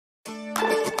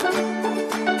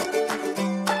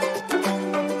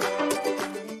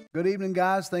Good evening,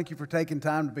 guys. Thank you for taking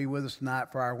time to be with us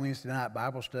tonight for our Wednesday night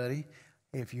Bible study.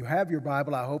 If you have your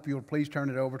Bible, I hope you'll please turn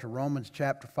it over to Romans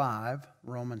chapter 5.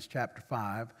 Romans chapter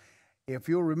 5. If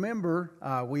you'll remember,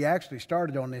 we actually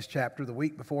started on this chapter the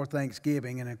week before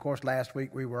Thanksgiving, and of course last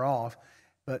week we were off.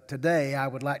 But today I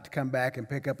would like to come back and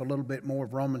pick up a little bit more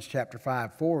of Romans chapter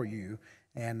 5 for you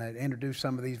and introduce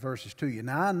some of these verses to you.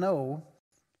 Now I know,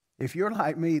 if you're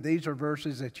like me, these are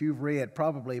verses that you've read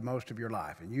probably most of your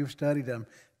life, and you've studied them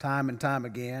time and time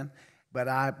again. But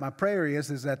my prayer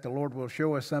is that the Lord will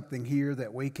show us something here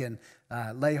that we can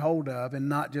lay hold of, and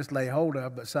not just lay hold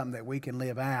of, but something that we can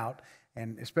live out,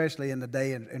 and especially in the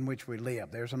day in which we live.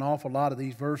 There's an awful lot of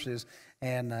these verses,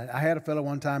 and I had a fellow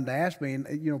one time to ask me,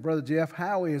 Brother Jeff,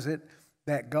 how is it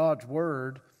that God's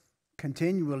Word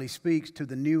continually speaks to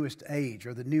the newest age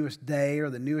or the newest day or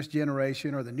the newest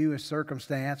generation or the newest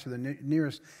circumstance or the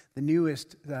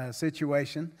newest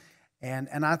situation?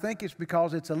 And I think it's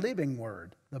because it's a living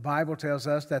word. The Bible tells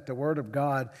us that the Word of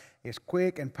God is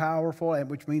quick and powerful, and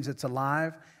which means it's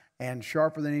alive and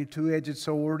sharper than any two-edged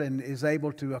sword and is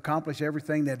able to accomplish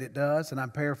everything that it does. And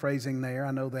I'm paraphrasing there,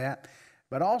 I know that.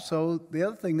 But also, the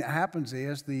other thing that happens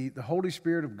is the Holy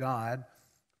Spirit of God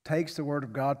takes the Word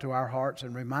of God to our hearts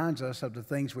and reminds us of the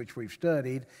things which we've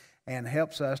studied and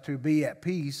helps us to be at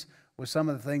peace with some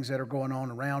of the things that are going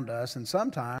on around us, and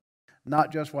sometimes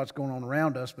not just what's going on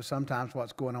around us, but sometimes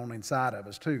what's going on inside of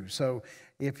us too. So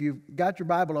if you've got your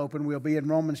Bible open, we'll be in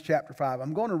Romans chapter 5.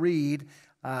 I'm going to read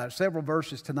several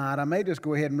verses tonight. I may just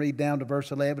go ahead and read down to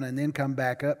verse 11 and then come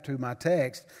back up to my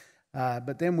text,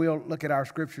 but then we'll look at our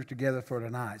scriptures together for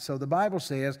tonight. So the Bible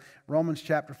says, Romans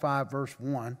chapter 5, verse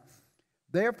 1,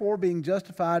 "Therefore, being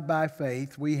justified by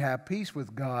faith, we have peace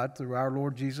with God through our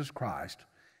Lord Jesus Christ,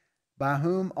 by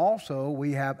whom also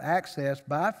we have access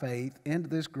by faith into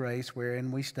this grace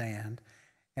wherein we stand,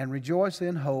 and rejoice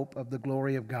in hope of the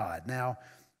glory of God." Now,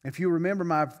 if you remember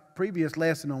my previous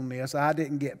lesson on this, I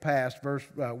didn't get past verse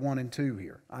 1 and 2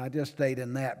 here. I just stayed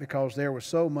in that because there was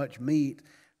so much meat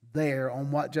there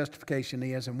on what justification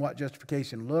is and what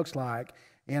justification looks like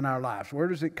in our lives. Where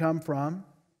does it come from?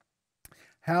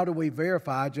 How do we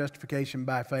verify justification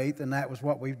by faith? And that was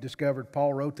what we've discovered.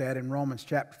 Paul wrote that in Romans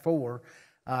chapter 4.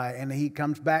 And he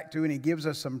comes back to and he gives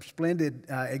us some splendid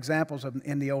examples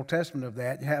in the Old Testament of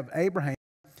that. You have Abraham.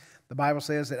 The Bible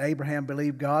says that Abraham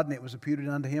believed God and it was imputed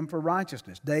unto him for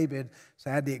righteousness. David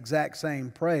had the exact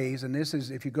same praise. And this is,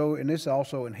 if you go, and this is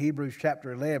also in Hebrews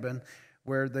chapter 11,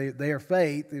 where their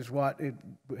faith is what it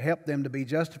helped them to be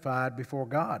justified before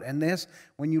God. And this,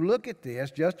 when you look at this,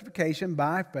 justification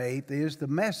by faith is the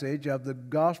message of the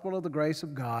gospel of the grace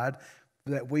of God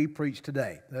that we preach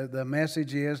today. The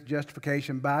message is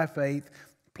justification by faith,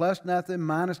 plus nothing,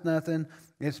 minus nothing.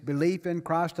 It's belief in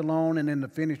Christ alone and in the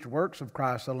finished works of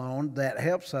Christ alone that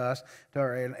helps us,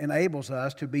 or enables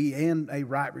us to be in a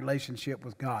right relationship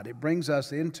with God. It brings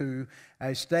us into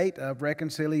a state of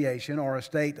reconciliation or a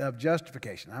state of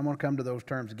justification. I'm going to come to those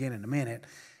terms again in a minute.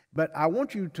 But I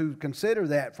want you to consider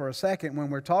that for a second when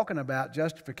we're talking about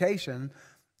justification,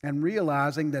 and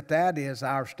realizing that that is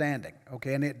our standing,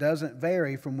 okay? And it doesn't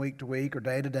vary from week to week or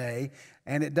day to day,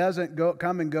 and it doesn't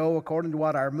come and go according to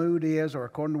what our mood is or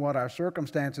according to what our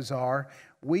circumstances are.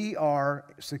 We are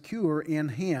secure in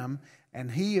Him, and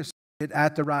He is seated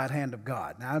at the right hand of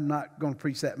God. Now, I'm not going to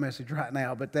preach that message right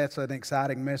now, but that's an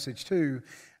exciting message too.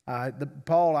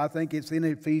 Paul, I think it's in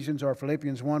Ephesians or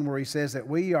Philippians 1 where he says that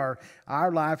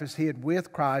our life is hid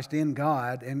with Christ in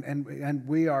God, and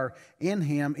we are in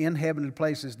Him in heavenly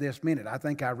places this minute. I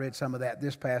think I read some of that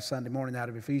this past Sunday morning out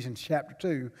of Ephesians chapter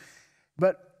 2.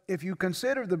 But if you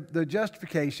consider the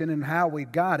justification and how we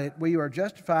got it, we are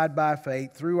justified by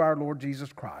faith through our Lord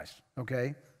Jesus Christ,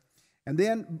 okay? And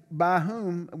then by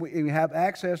whom we have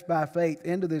access by faith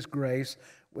into this grace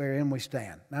wherein we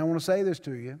stand. Now I want to say this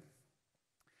to you.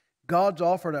 God's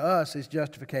offer to us is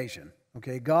justification,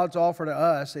 okay? God's offer to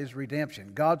us is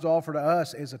redemption. God's offer to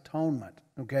us is atonement,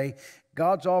 okay?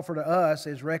 God's offer to us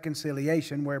is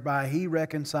reconciliation, whereby He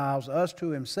reconciles us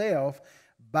to Himself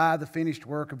by the finished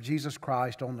work of Jesus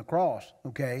Christ on the cross,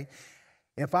 okay?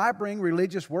 If I bring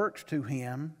religious works to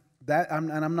Him,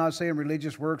 and I'm not saying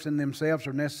religious works in themselves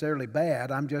are necessarily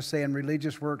bad. I'm just saying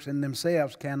religious works in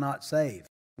themselves cannot save,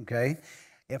 okay?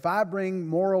 If I bring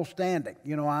moral standing,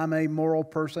 I'm a moral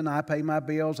person, I pay my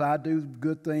bills, I do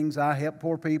good things, I help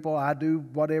poor people, I do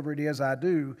whatever it is I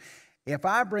do. If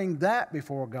I bring that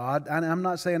before God, and I'm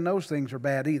not saying those things are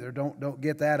bad either, don't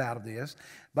get that out of this,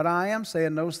 but I am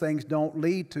saying those things don't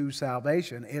lead to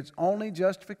salvation. It's only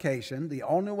justification. The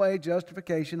only way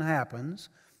justification happens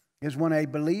is when a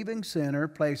believing sinner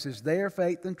places their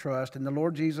faith and trust in the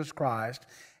Lord Jesus Christ.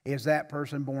 Is that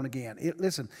person born again?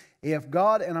 Listen, if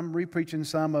God, and I'm re-preaching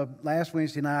some of last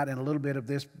Wednesday night and a little bit of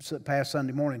this past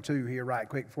Sunday morning too here right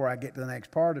quick before I get to the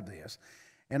next part of this.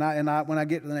 And when I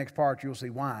get to the next part, you'll see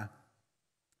why.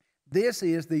 This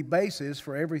is the basis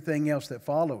for everything else that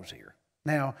follows here.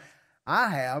 Now,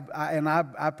 I've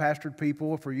pastored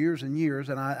people for years and years,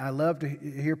 and I love to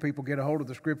hear people get a hold of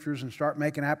the Scriptures and start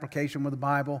making application with the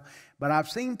Bible. But I've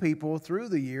seen people through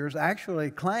the years actually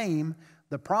claim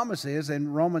the promises in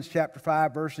Romans chapter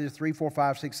 5, verses 3, 4,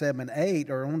 5, 6, 7, and 8,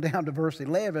 or on down to verse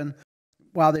 11,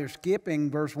 while they're skipping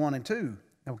verse 1 and 2,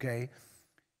 okay?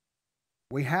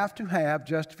 We have to have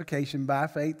justification by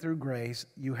faith through grace.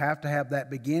 You have to have that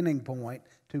beginning point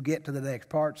to get to the next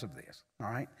parts of this, all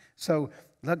right? So,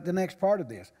 look, the next part of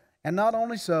this. And not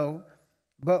only so,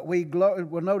 but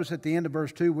we'll notice at the end of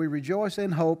verse 2, we rejoice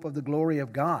in hope of the glory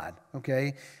of God,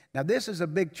 okay? Now, this is a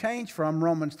big change from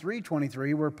Romans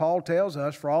 3:23, where Paul tells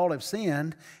us, for all have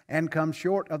sinned and come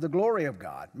short of the glory of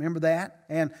God. Remember that?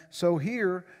 And so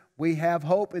here we have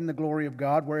hope in the glory of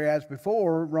God, whereas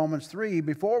before, Romans 3,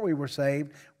 before we were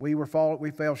saved, we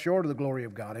fell short of the glory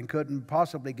of God and couldn't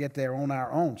possibly get there on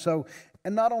our own. So,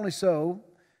 and not only so,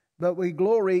 but we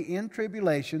glory in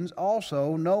tribulations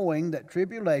also, knowing that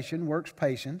tribulation works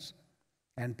patience,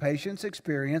 and patience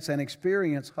experience, and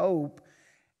experience hope.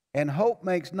 And hope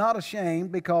makes not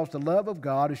ashamed, because the love of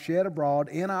God is shed abroad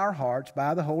in our hearts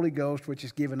by the Holy Ghost, which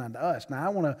is given unto us. Now, I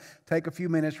want to take a few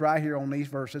minutes right here on these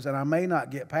verses, and I may not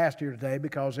get past here today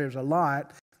because there's a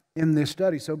lot in this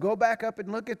study. So go back up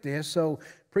and look at this. So,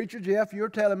 Preacher Jeff, you're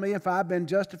telling me if I've been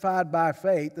justified by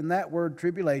faith, then that word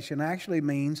tribulation actually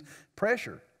means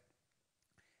pressure.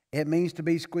 It means to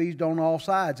be squeezed on all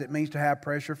sides. It means to have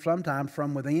pressure sometimes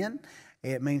from within.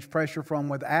 It means pressure from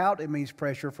without. It means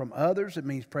pressure from others. It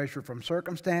means pressure from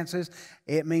circumstances.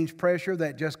 It means pressure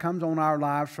that just comes on our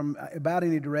lives from about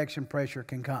any direction pressure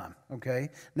can come, okay?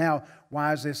 Now,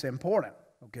 why is this important?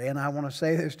 Okay, and I want to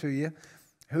say this to you.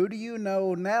 Who do you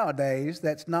know nowadays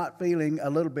that's not feeling a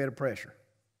little bit of pressure?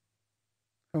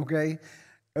 Okay?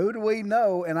 Who do we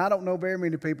know? And I don't know very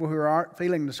many people who aren't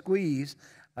feeling the squeeze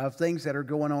of things that are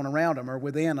going on around them or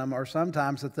within them, or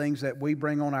sometimes the things that we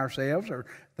bring on ourselves, or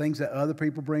things that other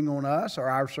people bring on us, or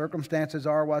our circumstances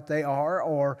are what they are.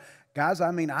 Or, guys,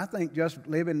 I mean, I think just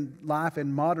living life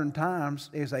in modern times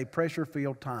is a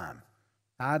pressure-filled time.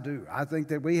 I do. I think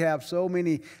that we have so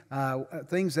many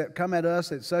things that come at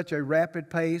us at such a rapid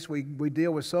pace. We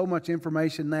deal with so much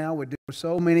information now. We deal with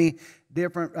so many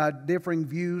differing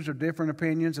views or different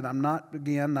opinions. And I'm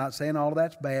not saying all of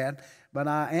that's bad, but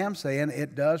I am saying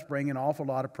it does bring an awful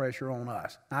lot of pressure on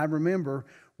us. I remember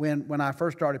when I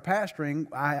first started pastoring,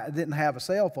 I didn't have a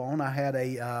cell phone. I had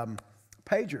a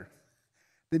pager.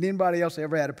 Did anybody else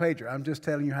ever had a pager? I'm just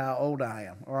telling you how old I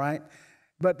am, all right?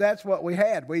 But that's what we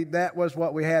had. That was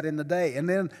what we had in the day. And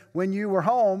then when you were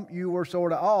home, you were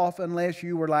sort of off unless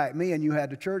you were like me and you had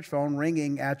the church phone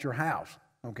ringing at your house,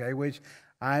 okay, which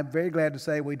I'm very glad to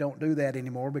say we don't do that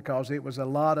anymore, because it was a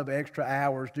lot of extra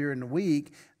hours during the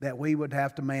week that we would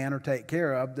have to man or take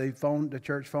care of the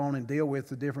church phone, and deal with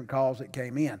the different calls that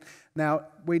came in. Now,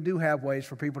 we do have ways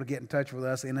for people to get in touch with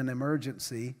us in an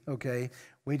emergency, okay?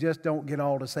 We just don't get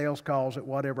all the sales calls at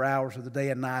whatever hours of the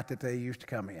day and night that they used to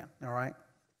come in, all right?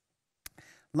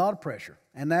 A lot of pressure,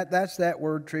 and that's that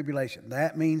word tribulation.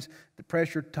 That means the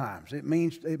pressured times. It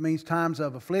means times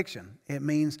of affliction. It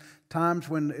means times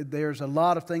when there's a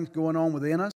lot of things going on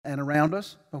within us and around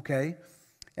us, okay?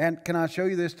 And can I show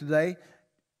you this today?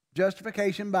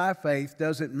 Justification by faith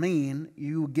doesn't mean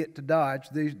you get to dodge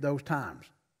those times,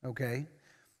 okay?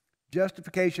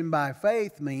 Justification by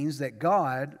faith means that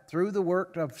God, through the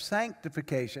work of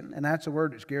sanctification, and that's a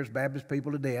word that scares Baptist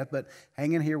people to death, but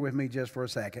hang in here with me just for a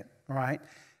second, all right?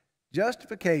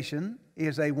 Justification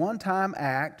is a one-time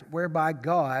act whereby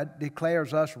God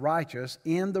declares us righteous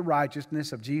in the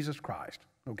righteousness of Jesus Christ,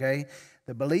 okay?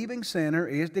 The believing sinner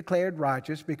is declared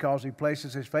righteous because he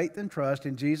places his faith and trust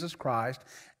in Jesus Christ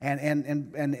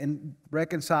and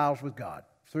reconciles with God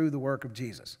through the work of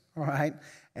Jesus, all right?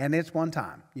 And it's one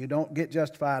time. You don't get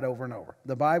justified over and over.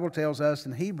 The Bible tells us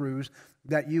in Hebrews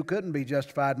that you couldn't be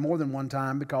justified more than one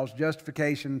time, because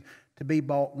justification to be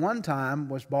bought one time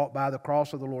was bought by the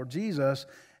cross of the Lord Jesus.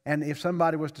 And if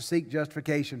somebody was to seek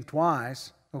justification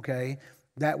twice, okay,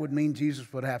 that would mean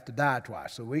Jesus would have to die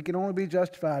twice. So we can only be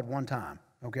justified one time,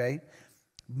 okay?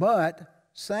 But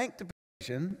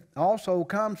sanctification also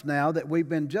comes now that we've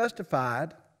been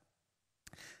justified.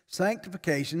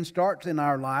 Sanctification starts in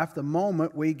our life the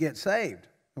moment we get saved,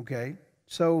 okay?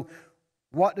 So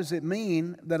What does it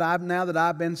mean that now that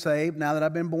I've been saved, now that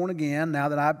I've been born again, now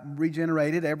that I've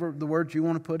regenerated, the words you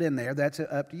want to put in there, that's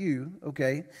up to you,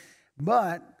 okay?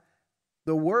 But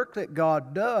the work that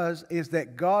God does is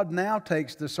that God now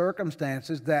takes the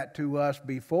circumstances that to us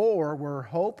before were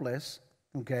hopeless,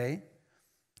 okay?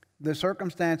 The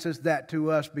circumstances that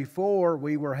to us before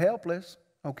we were helpless,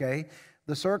 okay?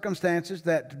 The circumstances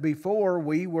that before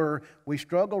we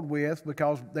struggled with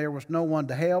because there was no one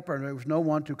to help or there was no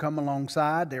one to come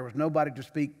alongside. There was nobody to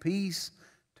speak peace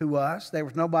to us. There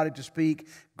was nobody to speak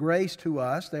grace to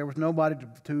us. There was nobody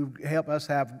to help us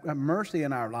have mercy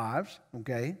in our lives,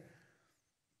 okay?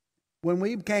 When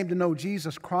we came to know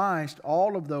Jesus Christ,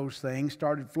 all of those things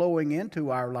started flowing into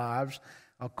our lives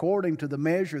according to the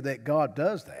measure that God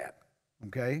does that,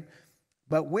 okay?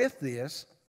 But with this,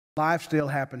 life still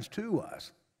happens to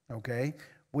us, okay?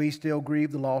 We still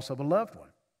grieve the loss of a loved one,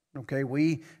 okay?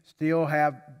 We still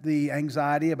have the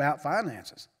anxiety about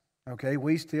finances, okay?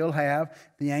 We still have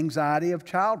the anxiety of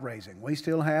child raising. We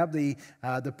still have the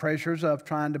pressures of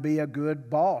trying to be a good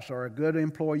boss or a good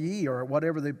employee or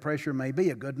whatever the pressure may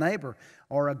be, a good neighbor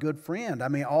or a good friend. I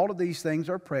mean, all of these things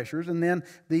are pressures, and then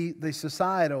the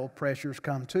societal pressures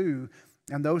come too,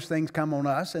 and those things come on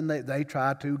us, and they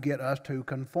try to get us to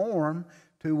conform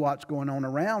to what's going on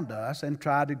around us and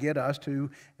try to get us to,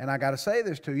 and I got to say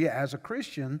this to you, as a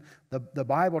Christian, the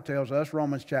Bible tells us,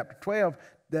 Romans chapter 12,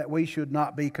 that we should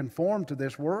not be conformed to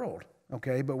this world,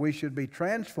 okay, but we should be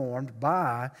transformed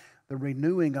by the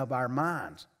renewing of our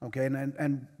minds, okay,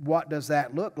 and what does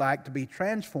that look like to be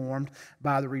transformed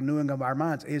by the renewing of our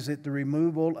minds? Is it the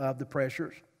removal of the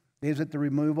pressures? Is it the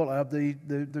removal of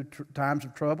the times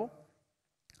of trouble?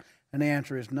 And the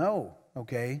answer is no,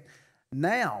 okay.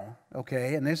 Now,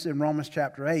 okay, and this is in Romans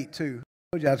chapter 8 too.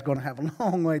 I told you I was going to have a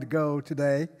long way to go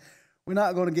today. We're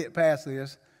not going to get past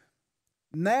this.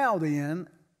 Now then,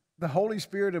 the Holy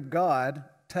Spirit of God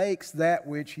takes that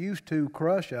which used to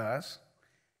crush us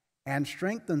and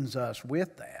strengthens us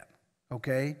with that,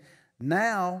 okay?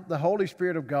 Now, the Holy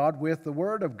Spirit of God with the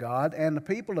Word of God and the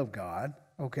people of God,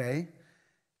 okay,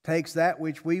 takes that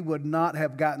which we would not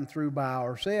have gotten through by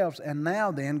ourselves, and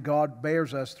now then God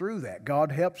bears us through that.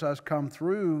 God helps us come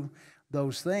through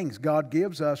those things. God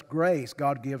gives us grace.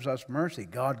 God gives us mercy.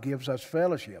 God gives us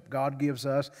fellowship. God gives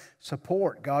us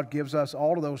support. God gives us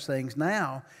all of those things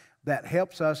now that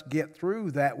helps us get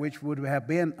through that which would have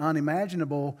been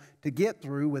unimaginable to get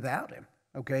through without Him,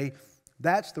 okay?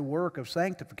 That's the work of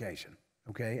sanctification,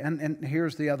 okay? And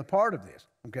here's the other part of this,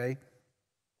 okay?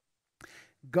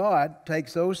 God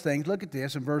takes those things, look at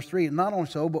this in verse 3, not only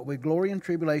so, but we glory in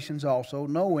tribulations also,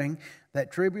 knowing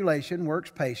that tribulation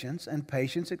works patience, and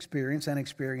patience experience, and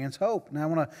experience hope. Now I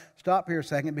want to stop here a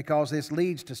second because this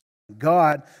leads to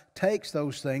God takes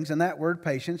those things, and that word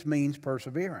patience means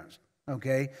perseverance,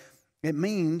 okay? It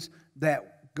means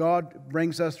that God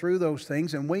brings us through those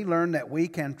things, and we learn that we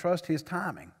can trust His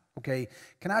timing, okay?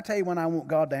 Can I tell you when I want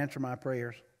God to answer my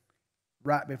prayers?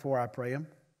 Right before I pray them.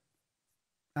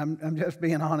 I'm just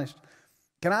being honest.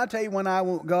 Can I tell you when I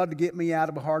want God to get me out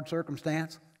of a hard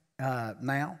circumstance?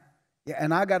 Now. Yeah,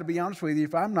 and I got to be honest with you,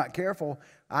 if I'm not careful,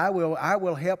 I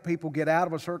will help people get out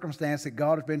of a circumstance that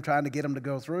God has been trying to get them to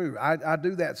go through. I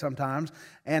do that sometimes,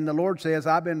 and the Lord says,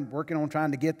 I've been working on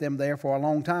trying to get them there for a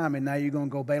long time, and now you're going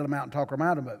to go bail them out and talk them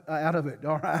out of it,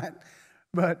 all right?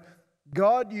 But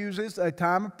God uses a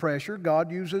time of pressure.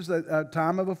 God uses a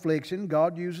time of affliction.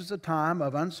 God uses a time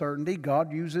of uncertainty.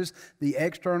 God uses the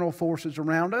external forces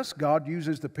around us. God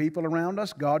uses the people around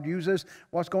us. God uses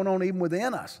what's going on even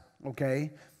within us,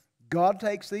 okay? God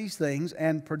takes these things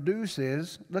and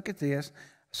produces, look at this,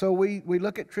 so we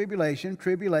look at tribulation.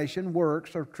 Tribulation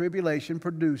works, or tribulation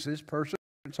produces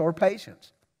perseverance or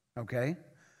patience, okay?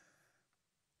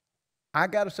 I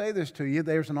got to say this to you,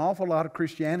 there's an awful lot of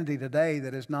Christianity today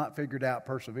that has not figured out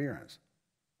perseverance.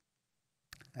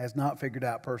 Has not figured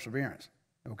out perseverance.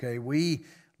 Okay,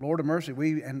 Lord of mercy,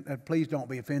 and please don't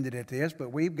be offended at this,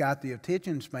 but we've got the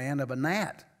attention span of a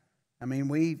gnat. I mean,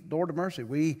 Lord of mercy,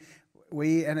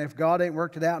 and if God ain't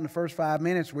worked it out in the first 5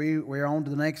 minutes, we're on to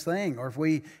the next thing. Or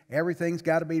if everything's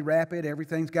got to be rapid,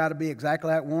 everything's got to be exactly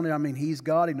like I want it. I mean, He's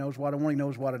God, He knows what I want, He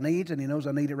knows what I need, and He knows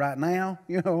I need it right now,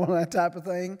 that type of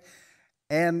thing.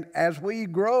 And as we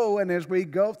grow and as we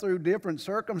go through different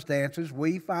circumstances,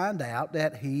 we find out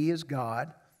that He is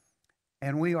God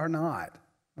and we are not,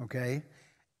 okay?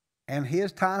 And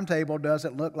His timetable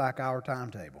doesn't look like our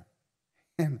timetable.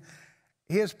 And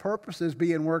His purposes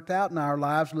being worked out in our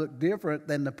lives look different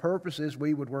than the purposes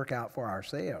we would work out for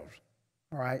ourselves,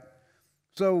 all right?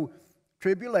 So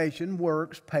tribulation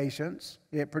works patience.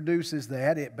 It produces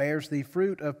that. It bears the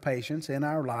fruit of patience in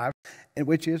our lives,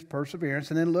 which is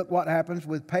perseverance. And then look what happens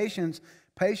with patience.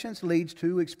 Patience leads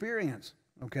to experience,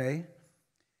 okay?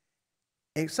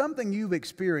 It's something you've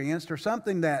experienced or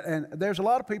something that, and there's a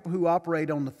lot of people who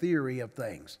operate on the theory of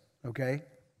things, okay?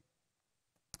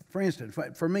 For instance,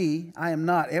 for me, I am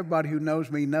not, everybody who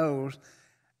knows me knows,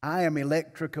 I am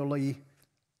electrically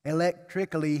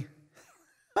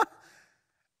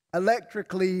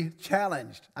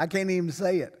challenged. I can't even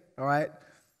say it, all right?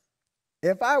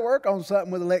 If I work on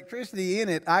something with electricity in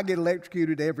it, I get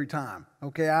electrocuted every time,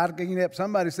 okay?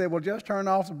 Somebody said, well, just turn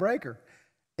off the breaker.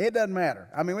 It doesn't matter.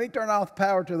 I mean, we turn off the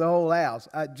power to the whole house.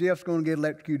 Jeff's going to get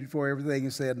electrocuted before everything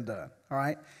is said and done, all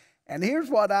right? And here's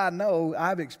what I know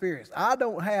I've experienced. I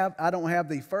don't have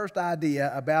the first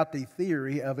idea about the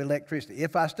theory of electricity.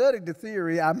 If I studied the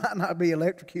theory, I might not be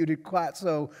electrocuted quite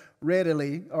so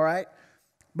readily, all right?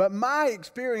 But my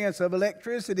experience of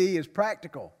electricity is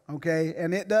practical, okay?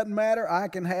 And it doesn't matter. I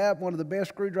can have one of the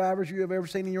best screwdrivers you have ever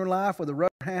seen in your life with a rubber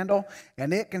handle,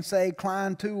 and it can say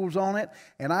Klein Tools on it.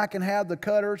 And I can have the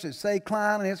cutters that say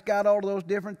Klein, and it's got all of those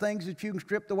different things that you can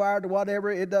strip the wire to whatever.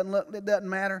 It doesn't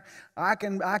matter. I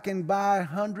can buy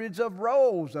hundreds of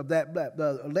rolls of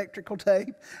the electrical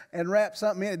tape and wrap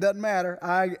something in. It doesn't matter.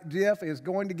 Jeff is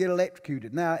going to get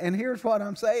electrocuted. Now, and here's what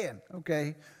I'm saying,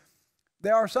 okay?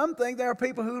 There are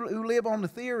people who live on the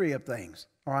theory of things,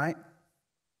 all right?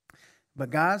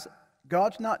 But guys,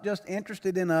 God's not just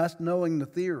interested in us knowing the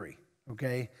theory,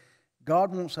 okay?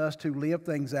 God wants us to live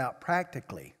things out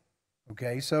practically,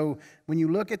 okay? So when you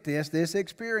look at this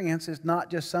experience is not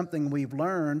just something we've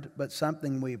learned, but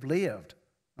something we've lived,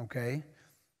 okay?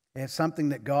 It's something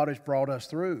that God has brought us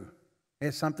through.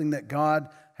 It's something that God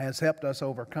has helped us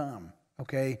overcome,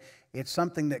 okay? It's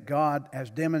something that God has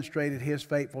demonstrated His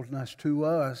faithfulness to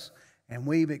us, and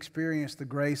we've experienced the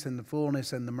grace and the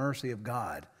fullness and the mercy of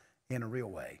God in a real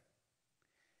way.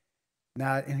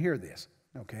 Now, and hear this,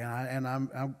 okay?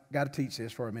 I've got to teach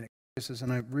this for a minute. This is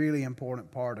a really important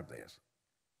part of this.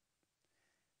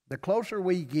 The closer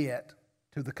we get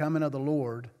to the coming of the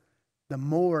Lord, the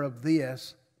more of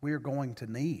this we're going to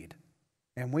need.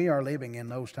 And we are living in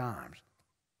those times.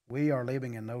 We are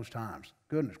living in those times.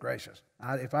 Goodness gracious.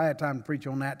 If I had time to preach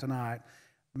on that tonight,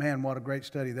 man, what a great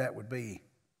study that would be.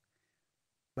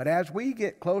 But as we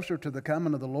get closer to the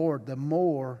coming of the Lord, the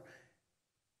more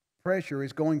pressure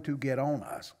is going to get on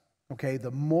us. Okay,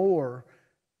 the more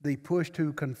the push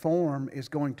to conform is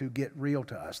going to get real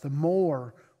to us. The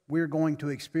more we're going to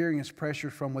experience pressure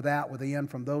from without, within,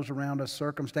 from those around us,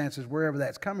 circumstances, wherever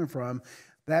that's coming from.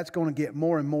 That's going to get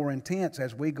more and more intense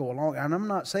as we go along. And I'm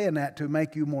not saying that to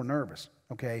make you more nervous,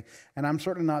 okay? And I'm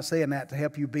certainly not saying that to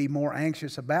help you be more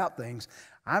anxious about things.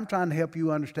 I'm trying to help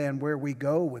you understand where we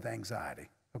go with anxiety,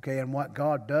 okay, and what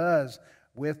God does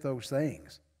with those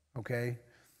things, okay?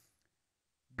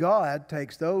 God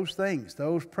takes those things,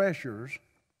 those pressures,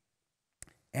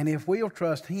 and if we'll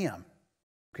trust Him,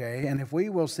 okay, and if we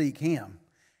will seek Him,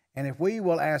 and if we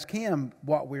will ask Him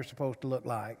what we're supposed to look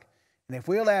like, and if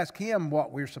we'll ask Him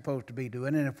what we're supposed to be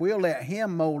doing, and if we'll let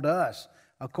Him mold us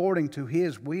according to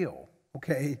His will,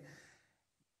 okay,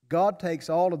 God takes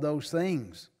all of those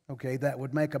things, okay, that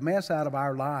would make a mess out of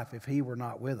our life if He were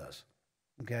not with us,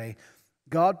 okay.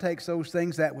 God takes those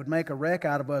things that would make a wreck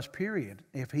out of us, period,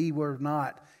 if He were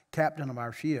not captain of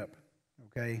our ship,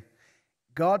 okay.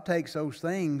 God takes those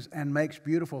things and makes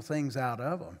beautiful things out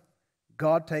of them.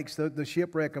 God takes the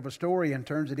shipwreck of a story and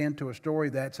turns it into a story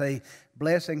that's a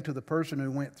blessing to the person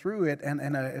who went through it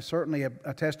and certainly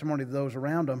a testimony to those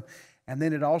around them. And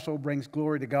then it also brings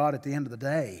glory to God at the end of the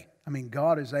day. I mean,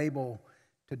 God is able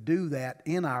to do that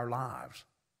in our lives,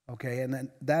 okay? And then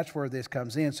that's where this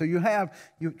comes in. So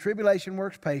tribulation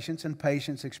works patience, and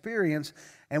patience experience.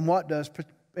 And what does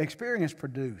experience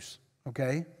produce,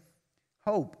 okay?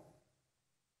 Hope.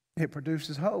 It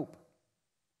produces hope.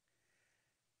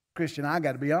 Christian, I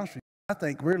got to be honest with you. I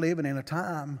think we're living in a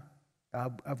time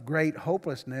of great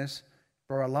hopelessness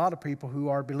for a lot of people who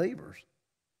are believers.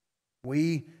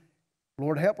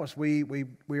 Lord help us, we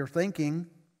are thinking,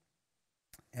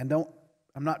 and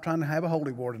I'm not trying to have a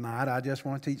holy war tonight. I just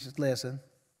want to teach this lesson.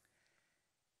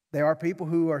 There are people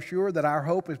who are sure that our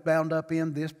hope is bound up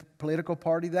in this political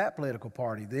party, that political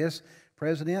party, this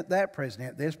president, that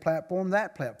president, this platform,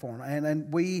 that platform.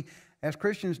 And we, as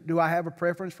Christians, do I have a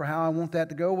preference for how I want that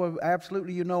to go? Well,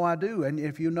 absolutely, you know I do. And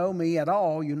if you know me at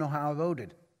all, you know how I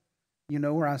voted. You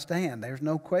know where I stand. There's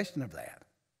no question of that,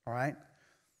 all right?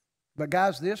 But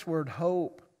guys, this word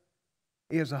hope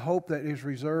is a hope that is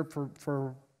reserved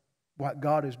for what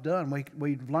God has done.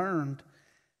 We've learned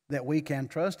that we can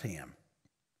trust Him.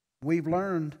 We've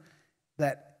learned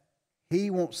that He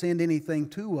won't send anything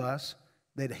to us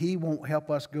that He won't help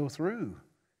us go through.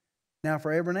 Now,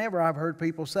 forever and ever, I've heard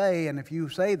people say, and if you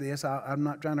say this, I'm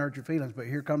not trying to hurt your feelings, but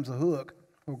here comes the hook,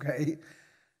 okay?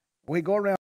 We go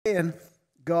around saying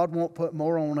God won't put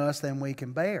more on us than we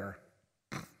can bear.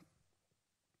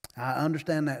 I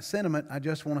understand that sentiment. I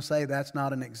just want to say that's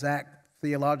not an exact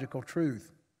theological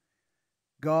truth.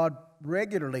 God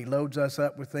regularly loads us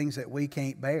up with things that we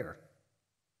can't bear.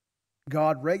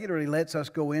 God regularly lets us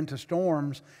go into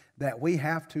storms that we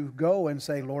have to go and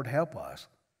say, Lord, help us.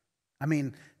 I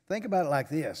mean, think about it like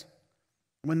this.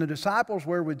 When the disciples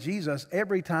were with Jesus,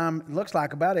 every time, it looks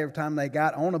like about every time they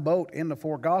got on a boat in the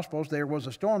four Gospels, there was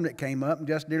a storm that came up and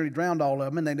just nearly drowned all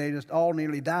of them, and they just all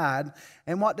nearly died.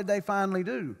 And what did they finally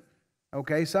do?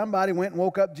 Okay, somebody went and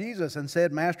woke up Jesus and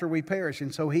said, Master, we perish.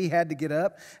 And so He had to get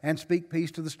up and speak peace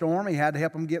to the storm. He had to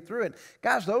help them get through it.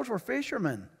 Guys, those were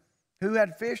fishermen who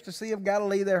had fished the Sea of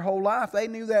Galilee their whole life. They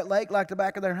knew that lake like the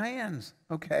back of their hands,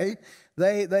 okay?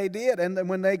 They did. And then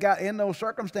when they got in those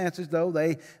circumstances, though,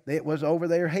 it was over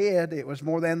their head. It was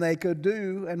more than they could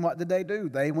do. And what did they do?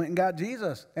 They went and got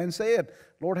Jesus and said,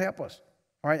 Lord, help us.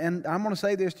 All right, and I'm going to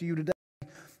say this to you today.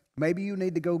 Maybe you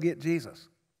need to go get Jesus.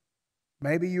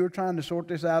 Maybe you're trying to sort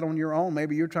this out on your own.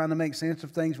 Maybe you're trying to make sense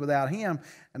of things without Him.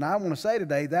 And I want to say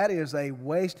today, that is a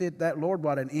wasted, Lord,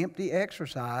 what an empty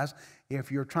exercise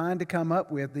if you're trying to come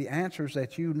up with the answers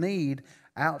that you need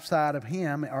outside of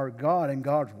Him or God and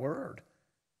God's Word.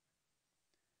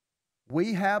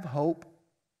 We have hope,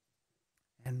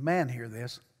 and man, hear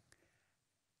this,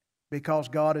 because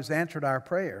God has answered our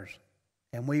prayers,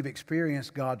 and we've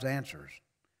experienced God's answers.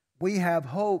 We have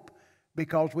hope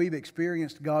because we've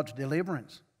experienced God's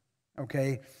deliverance,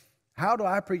 okay? How do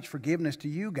I preach forgiveness to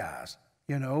you guys,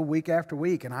 week after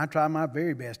week? And I try my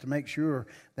very best to make sure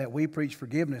that we preach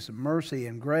forgiveness and mercy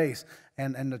and grace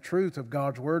and the truth of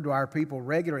God's Word to our people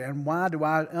regularly. And why do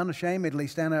I unashamedly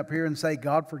stand up here and say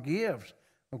God forgives,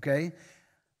 okay?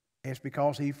 It's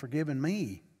because He's forgiven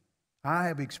me. I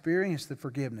have experienced the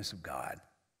forgiveness of God.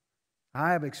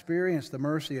 I have experienced the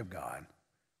mercy of God.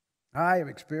 I have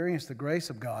experienced the grace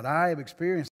of God. I have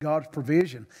experienced God's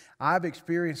provision. I've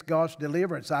experienced God's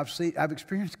deliverance. I've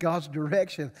experienced God's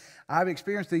direction. I've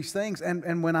experienced these things.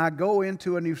 And when I go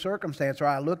into a new circumstance, or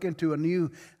I look into a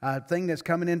new thing that's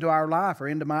coming into our life, or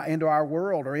into our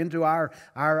world, or into our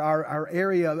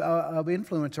area of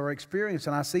influence or experience,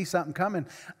 and I see something coming,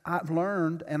 I've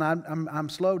learned, and I'm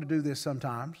slow to do this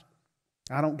sometimes.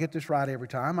 I don't get this right every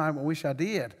time. I wish I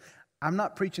did. I'm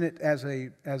not preaching it as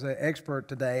an expert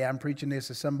today. I'm preaching this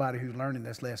as somebody who's learning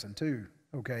this lesson too,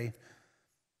 okay?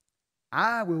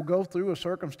 I will go through a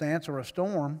circumstance or a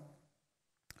storm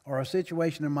or a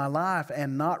situation in my life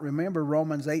and not remember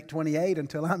Romans 8:28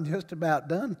 until I'm just about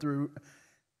done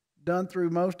through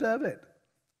most of it.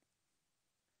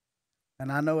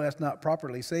 And I know that's not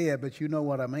properly said, but you know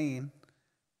what I mean.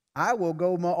 I will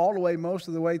go most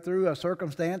of the way through a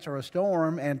circumstance or a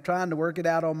storm and trying to work it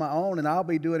out on my own, and I'll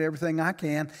be doing everything I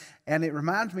can. And it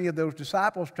reminds me of those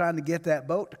disciples trying to get that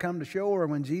boat to come to shore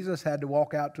when Jesus had to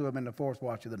walk out to them in the fourth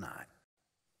watch of the night.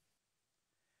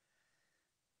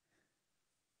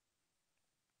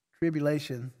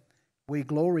 Tribulation, we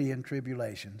glory in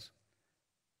tribulations.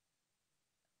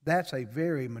 That's a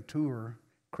very mature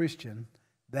Christian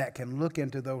that can look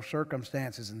into those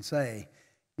circumstances and say,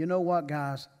 you know what,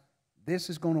 guys?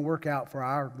 This is going to work out for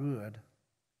our good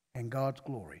and God's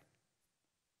glory.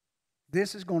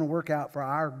 This is going to work out for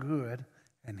our good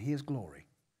and His glory.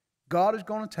 God is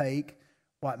going to take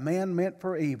what man meant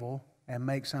for evil and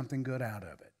make something good out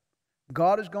of it.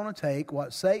 God is going to take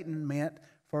what Satan meant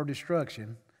for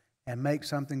destruction and make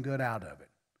something good out of it.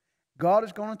 God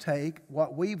is going to take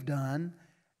what we've done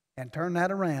and turn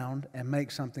that around and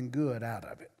make something good out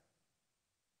of it.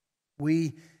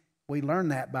 We learn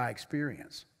that by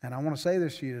experience. And I want to say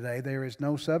this to you today, there is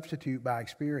no substitute by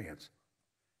experience.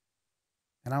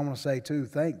 And I want to say too,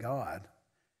 thank God,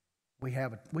 we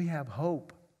have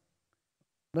hope.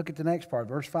 Look at the next part,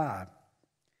 verse 5.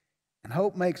 And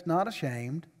hope makes not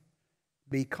ashamed,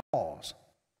 because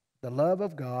the love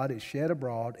of God is shed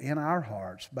abroad in our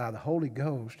hearts by the Holy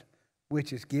Ghost,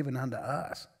 which is given unto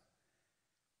us.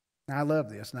 Now, I love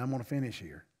this, and I'm going to finish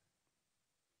here.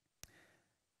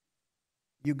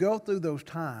 You go through those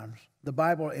times, the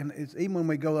Bible, and it's even when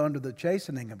we go under the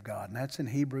chastening of God, and that's in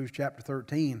Hebrews chapter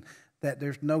 13, that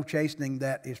there's no chastening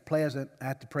that is pleasant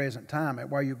at the present time.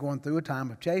 While you're going through a time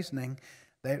of chastening,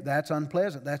 that's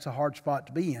unpleasant. That's a hard spot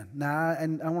to be in. Now,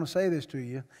 and I want to say this to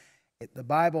you. The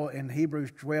Bible in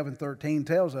Hebrews 12 and 13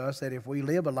 tells us that if we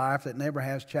live a life that never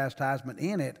has chastisement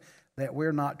in it, that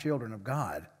we're not children of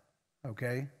God.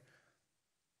 Okay?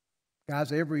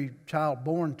 Guys, every child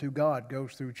born to God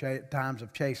goes through times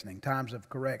of chastening, times of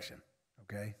correction,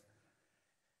 okay?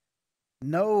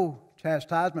 No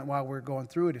chastisement while we're going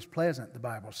through it is pleasant, the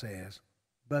Bible says,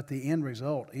 but the end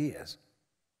result is.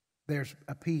 There's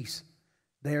a peace.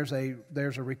 There's a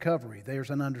recovery. There's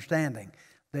an understanding.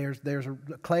 There's a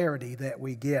clarity that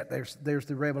we get. There's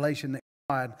the revelation that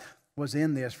God was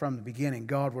in this from the beginning.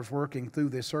 God was working through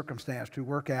this circumstance to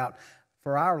work out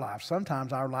for our lives.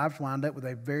 Sometimes our lives wind up with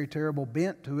a very terrible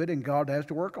bent to it, and God has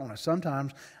to work on us.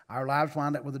 Sometimes our lives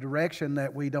wind up with a direction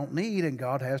that we don't need, and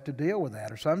God has to deal with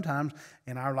that. Or sometimes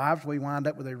in our lives we wind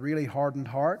up with a really hardened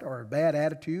heart or a bad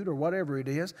attitude or whatever it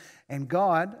is. And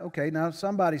God, okay, now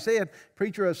somebody said,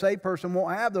 preacher, a saved person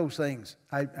won't have those things.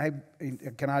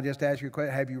 Can I just ask you a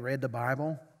question? Have you read the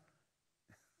Bible?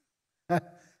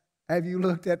 Have you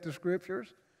looked at the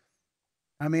Scriptures?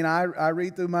 I mean, I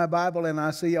read through my Bible and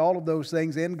I see all of those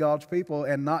things in God's people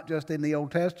and not just in the Old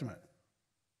Testament.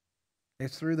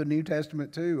 It's through the New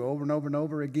Testament too. Over and over and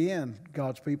over again,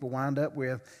 God's people wind up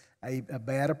with a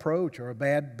bad approach or a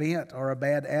bad bent or a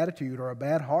bad attitude or a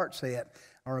bad heart set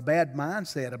or a bad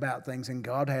mindset about things, and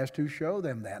God has to show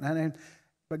them that.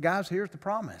 But guys, here's the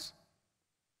promise.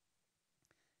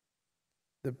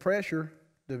 The pressure,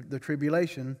 the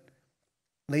tribulation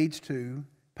leads to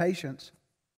patience,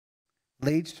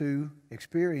 leads to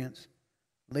experience,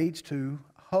 leads to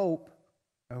hope,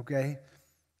 okay?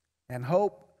 And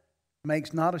hope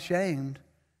makes not ashamed,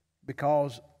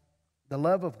 because the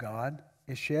love of God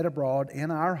is shed abroad in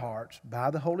our hearts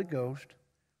by the Holy Ghost,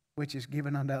 which is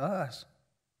given unto us.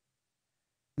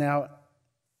 Now,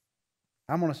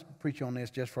 I'm going to preach on this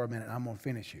just for a minute. I'm going to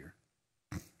finish here.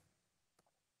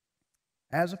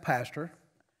 As a pastor,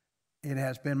 it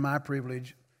has been my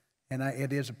privilege, and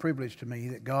it is a privilege to me,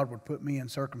 that God would put me in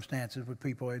circumstances with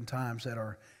people in times that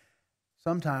are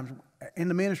sometimes, in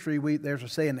the ministry, there's a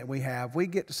saying that we have, we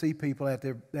get to see people at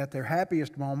their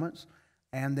happiest moments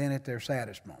and then at their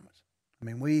saddest moments. I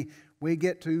mean, we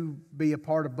get to be a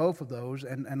part of both of those,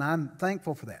 and I'm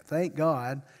thankful for that. Thank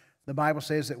God. The Bible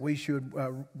says that we should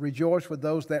rejoice with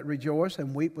those that rejoice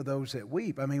and weep with those that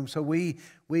weep. I mean, so we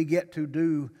get to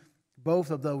do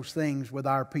both of those things with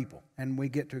our people, and we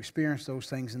get to experience those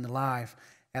things in the life.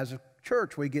 As a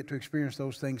church, we get to experience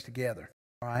those things together,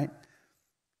 all right?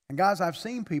 And guys, I've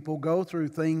seen people go through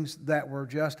things that were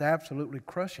just absolutely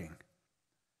crushing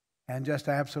and just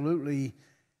absolutely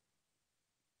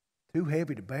too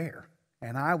heavy to bear.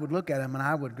 And I would look at them and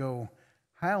I would go,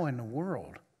 how in the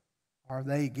world are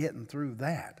they getting through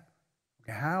that?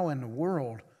 How in the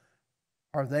world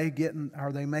are they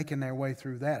making their way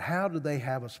through that? How do they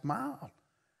have a smile?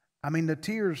 I mean, the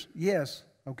tears, yes,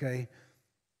 okay,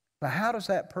 but how does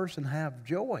that person have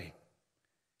joy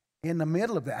in the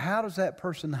middle of that? How does that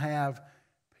person have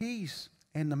peace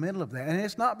in the middle of that? And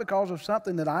it's not because of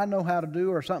something that I know how to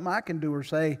do or something I can do or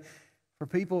say. For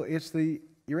people, you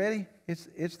ready?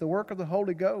 It's the work of the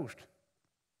Holy Ghost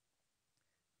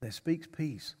that speaks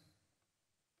peace.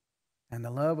 And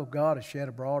the love of God is shed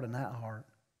abroad in that heart.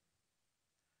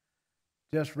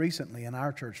 Just recently in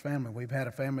our church family, we've had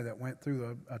a family that went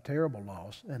through a terrible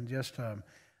loss. And just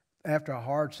after a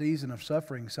hard season of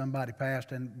suffering, somebody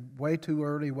passed, and way too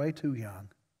early, way too young.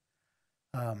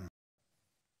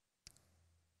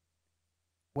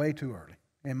 Way too early,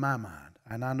 in my mind.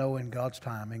 And I know in God's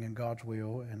timing and God's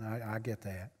will, and I get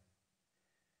that.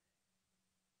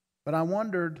 But I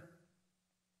wondered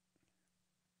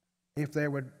if there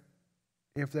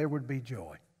would be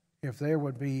joy,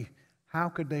 how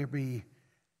could there be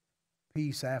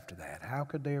peace after that? How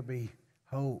could there be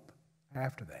hope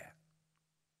after that?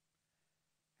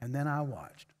 And then I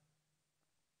watched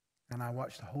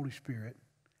the Holy Spirit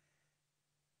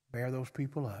bear those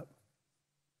people up,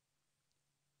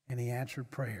 and He answered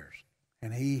prayers,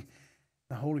 and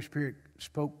the Holy Spirit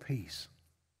spoke peace.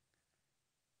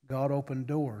 God opened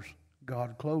doors.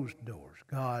 God closed doors.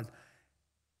 God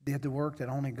did the work that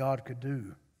only God could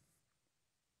do.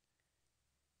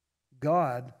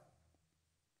 God,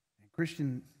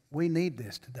 Christian, we need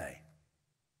this today.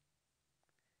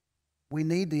 We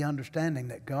need the understanding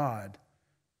that God,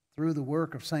 through the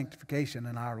work of sanctification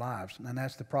in our lives, and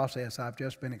that's the process I've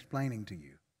just been explaining to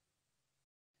you.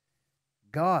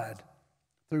 God,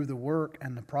 through the work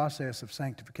and the process of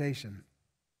sanctification,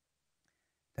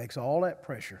 takes all that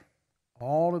pressure,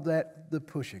 all of that, the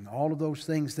pushing, all of those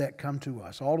things that come to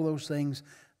us, all of those things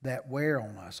that wear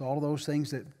on us, all of those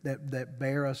things that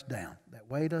bear us down, that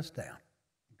weight us down,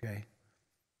 okay?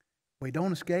 We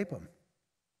don't escape them,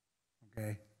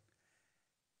 okay?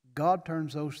 God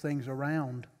turns those things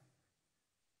around,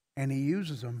 and He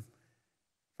uses them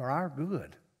for our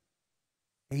good.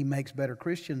 He makes better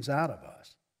Christians out of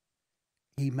us.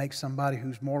 He makes somebody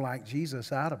who's more like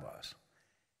Jesus out of us.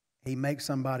 He makes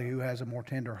somebody who has a more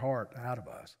tender heart out of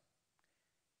us.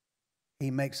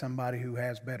 He makes somebody who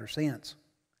has better sense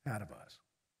out of us.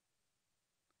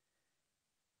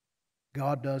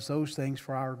 God does those things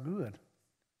for our good.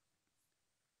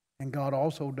 And God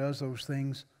also does those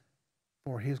things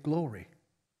for His glory.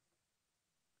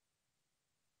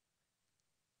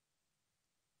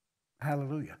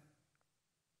 Hallelujah.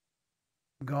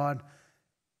 God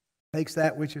takes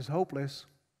that which is hopeless,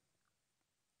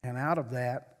 and out of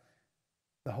that,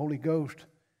 the Holy Ghost,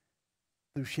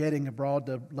 through shedding abroad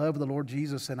the love of the Lord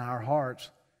Jesus in our hearts,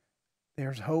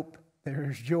 there's hope,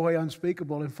 there's joy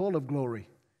unspeakable and full of glory.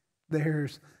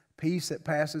 There's peace that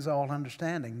passes all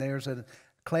understanding. There's a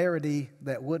clarity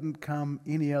that wouldn't come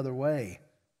any other way.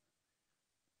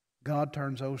 God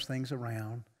turns those things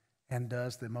around and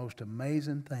does the most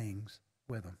amazing things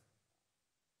with them.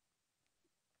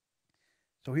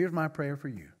 So here's my prayer for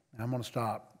you. I'm going to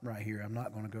stop right here. I'm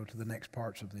not going to go to the next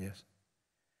parts of this.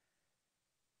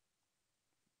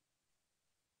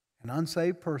 An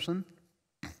unsaved person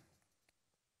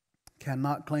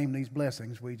cannot claim these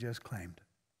blessings we just claimed.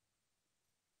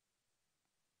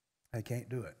 They can't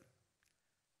do it.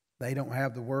 They don't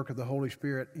have the work of the Holy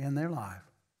Spirit in their life.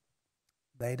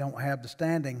 They don't have the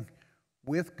standing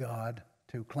with God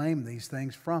to claim these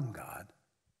things from God.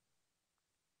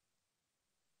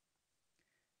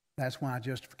 That's why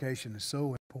justification is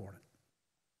so important.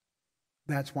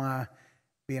 That's why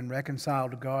being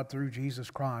reconciled to God through Jesus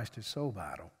Christ is so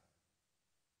vital.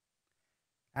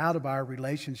 Out of our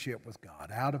relationship with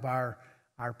God, out of our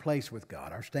place with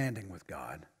God, our standing with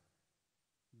God,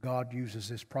 God uses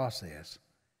this process,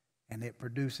 and it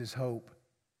produces hope,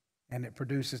 and it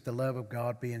produces the love of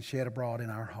God being shed abroad in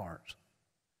our hearts.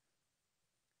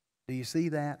 Do you see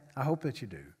that? I hope that you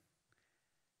do.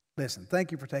 Listen,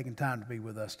 thank you for taking time to be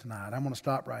with us tonight. I'm going to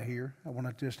stop right here. I want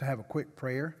to just have a quick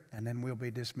prayer, and then we'll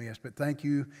be dismissed. But thank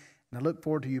you, and I look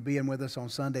forward to you being with us on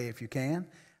Sunday if you can.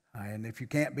 And if you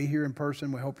can't be here in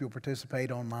person, we hope you'll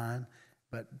participate online.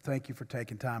 But thank you for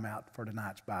taking time out for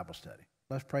tonight's Bible study.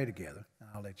 Let's pray together, and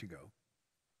I'll let you go.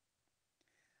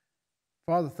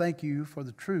 Father, thank you for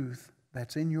the truth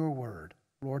that's in your word.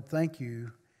 Lord, thank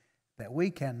you that we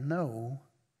can know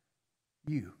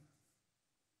you.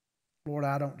 Lord,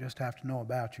 I don't just have to know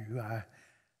about you. I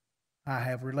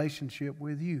have relationship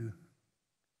with you.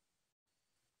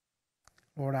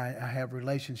 Lord, I have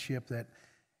relationship that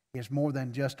is more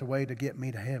than just a way to get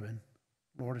me to heaven.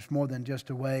 Lord, it's more than just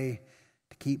a way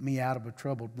to keep me out of a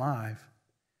troubled life.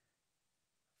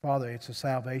 Father, it's a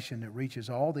salvation that reaches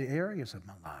all the areas of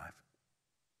my life.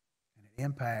 And it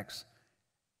impacts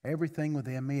everything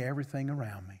within me, everything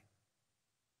around me.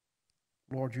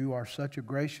 Lord, you are such a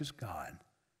gracious God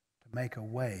to make a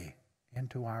way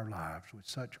into our lives with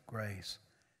such grace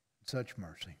and such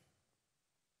mercy.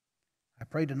 I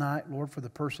pray tonight, Lord, for the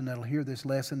person that will hear this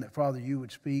lesson, that, Father, you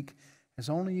would speak as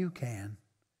only you can.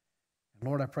 And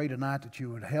Lord, I pray tonight that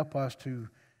you would help us to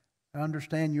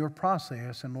understand your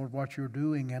process and, Lord, what you're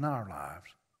doing in our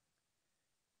lives.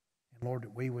 And, Lord,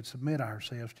 that we would submit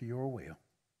ourselves to your will.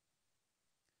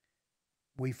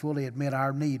 We fully admit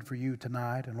our need for you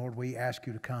tonight, and, Lord, we ask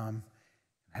you to come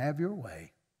and have your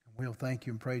way. And we'll thank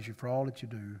you and praise you for all that you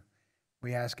do.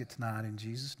 We ask it tonight in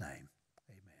Jesus' name.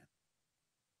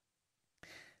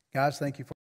 Guys, thank you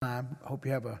for your time. I hope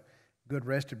you have a good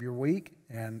rest of your week.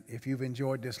 And if you've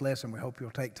enjoyed this lesson, we hope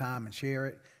you'll take time and share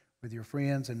it with your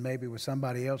friends and maybe with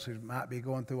somebody else who might be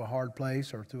going through a hard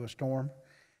place or through a storm.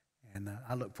 And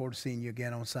I look forward to seeing you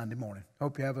again on Sunday morning.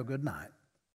 Hope you have a good night.